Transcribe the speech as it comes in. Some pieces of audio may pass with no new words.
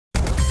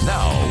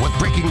Now with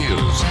breaking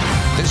news.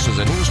 This is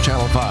a News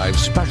Channel 5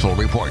 special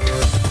report.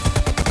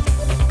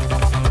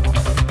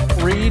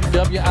 Reid,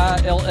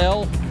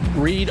 W-I-L-L,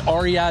 Reid,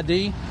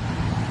 R-E-I-D.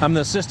 I'm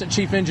the Assistant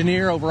Chief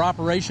Engineer over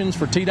Operations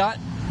for TDOT.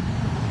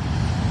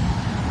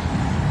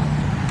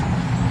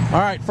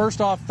 All right,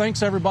 first off,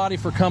 thanks everybody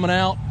for coming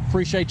out.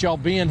 Appreciate y'all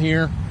being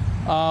here.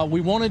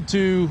 We wanted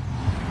to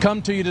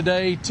come to you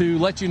today to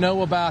let you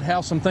know about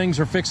how some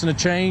things are fixing to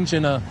change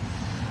and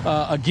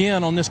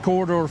again on this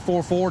corridor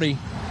 440.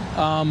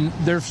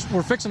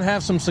 We're fixing to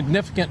have some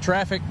significant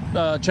traffic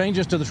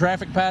changes to the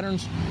traffic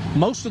patterns.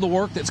 Most of the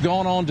work that's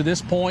gone on to this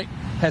point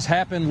has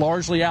happened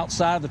largely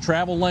outside of the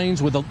travel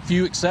lanes with a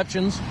few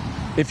exceptions.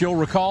 If you'll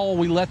recall,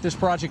 we let this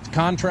project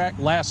contract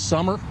last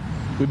summer.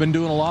 We've been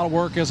doing a lot of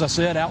work, as I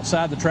said,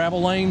 outside the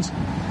travel lanes.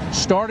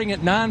 Starting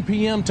at 9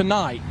 p.m.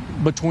 tonight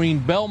between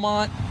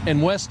Belmont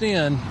and West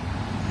End,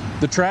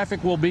 the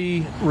traffic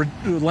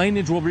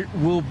lanage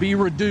will be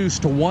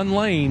reduced to one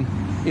lane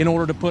in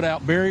order to put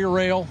out barrier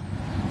rail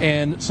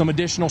and some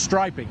additional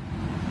striping.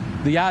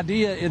 The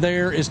idea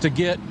there is to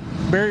get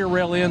barrier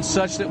rail in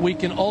such that we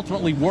can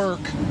ultimately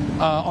work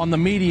on the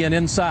median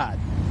inside.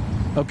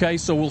 Okay,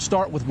 so we'll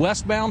start with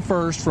westbound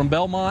first from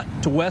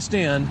Belmont to West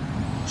End,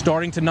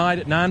 starting tonight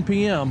at 9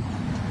 p.m.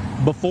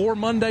 Before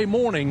Monday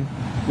morning,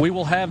 we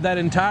will have that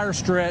entire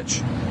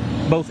stretch,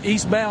 both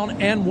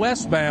eastbound and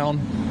westbound,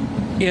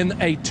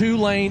 in a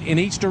two-lane in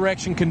each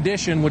direction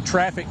condition with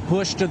traffic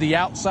pushed to the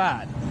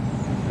outside.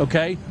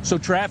 Okay, so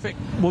traffic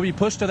will be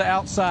pushed to the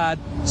outside,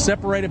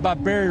 separated by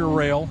barrier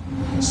rail,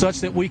 such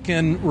that we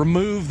can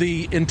remove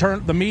the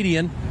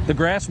median, the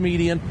grass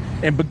median,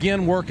 and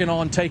begin working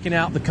on taking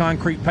out the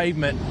concrete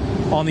pavement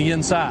on the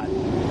inside.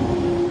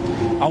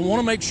 I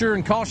want to make sure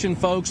and caution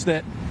folks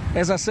that,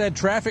 as I said,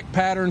 traffic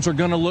patterns are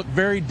going to look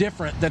very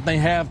different than they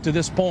have to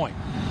this point.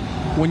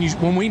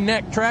 When we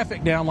neck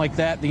traffic down like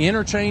that, the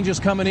interchanges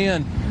coming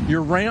in,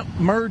 your ramp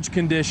merge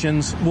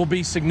conditions will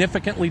be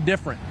significantly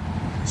different.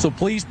 So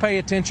please pay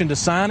attention to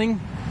signing,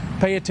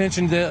 pay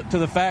attention to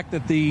the fact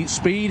that the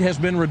speed has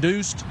been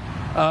reduced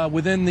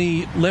within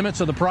the limits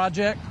of the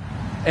project,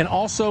 and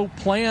also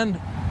plan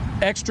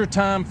extra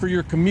time for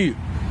your commute.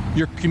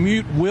 Your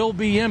commute will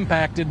be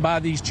impacted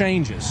by these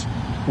changes.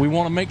 We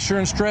want to make sure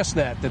and stress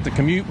that the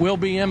commute will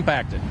be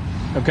impacted,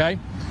 okay?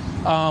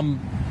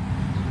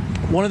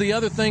 One of the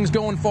other things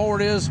going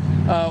forward is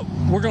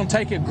we're going to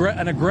take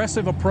an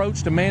aggressive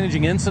approach to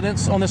managing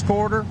incidents on this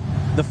corridor.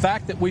 The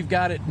fact that we've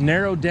got it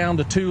narrowed down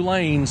to two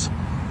lanes,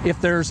 if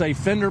there's a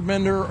fender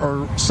bender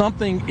or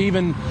something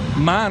even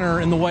minor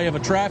in the way of a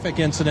traffic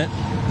incident,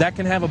 that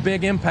can have a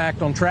big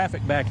impact on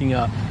traffic backing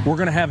up. We're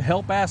going to have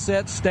help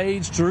assets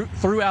staged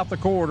throughout the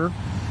corridor,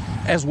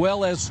 as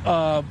well as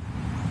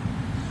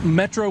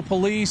Metro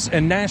Police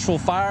and Nashville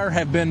Fire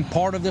have been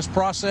part of this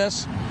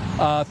process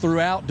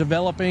throughout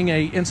developing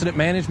a incident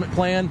management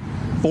plan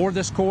for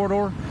this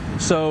corridor.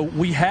 So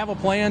we have a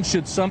plan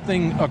should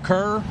something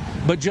occur,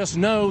 but just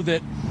know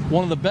that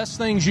one of the best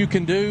things you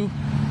can do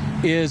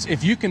is,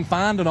 if you can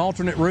find an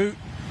alternate route,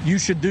 you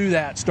should do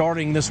that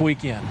starting this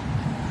weekend.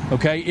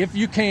 Okay, if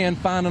you can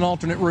find an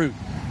alternate route.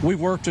 We've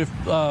worked with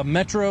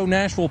Metro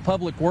Nashville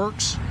Public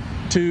Works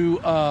to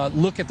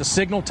look at the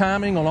signal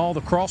timing on all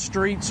the cross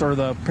streets or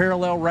the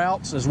parallel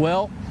routes as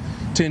well,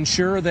 to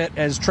ensure that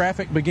as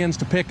traffic begins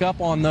to pick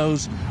up on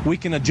those, we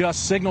can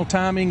adjust signal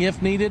timing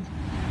if needed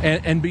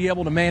and be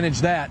able to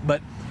manage that.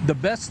 But the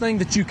best thing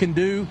that you can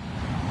do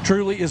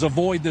truly is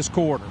avoid this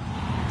corridor,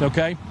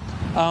 okay?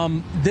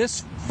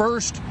 This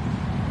first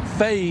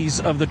phase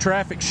of the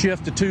traffic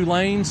shift to two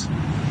lanes,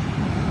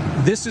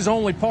 this is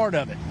only part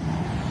of it.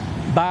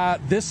 By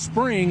this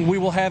spring, we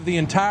will have the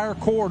entire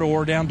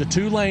corridor down to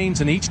two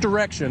lanes in each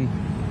direction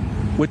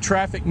with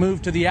traffic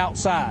moved to the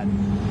outside,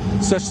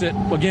 such that,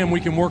 again, we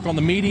can work on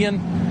the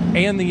median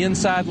and the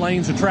inside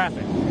lanes of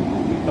traffic,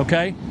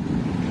 okay?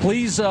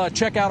 Please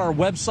check out our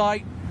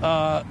website.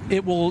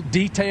 It will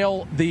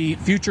detail the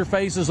future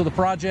phases of the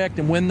project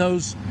and when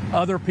those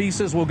other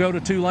pieces will go to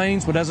two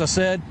lanes. But as I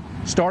said,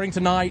 starting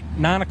tonight,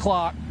 9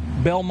 o'clock,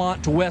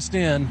 Belmont to West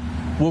End,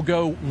 we'll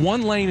go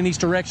one lane in each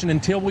direction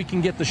until we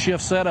can get the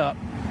shift set up,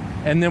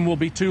 and then we'll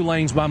be two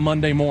lanes by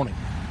Monday morning,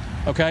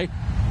 okay?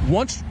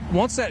 Once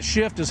that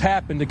shift has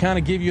happened, to kind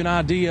of give you an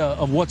idea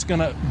of what's going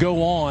to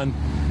go on,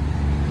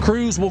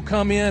 crews will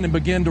come in and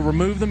begin to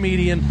remove the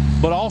median,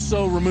 but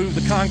also remove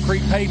the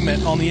concrete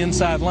pavement on the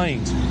inside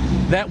lanes.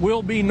 That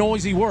will be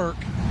noisy work,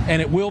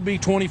 and it will be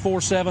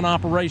 24/7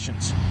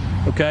 operations,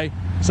 okay?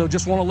 So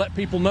just want to let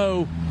people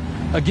know,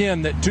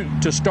 again, that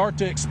to start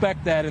to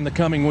expect that in the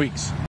coming weeks.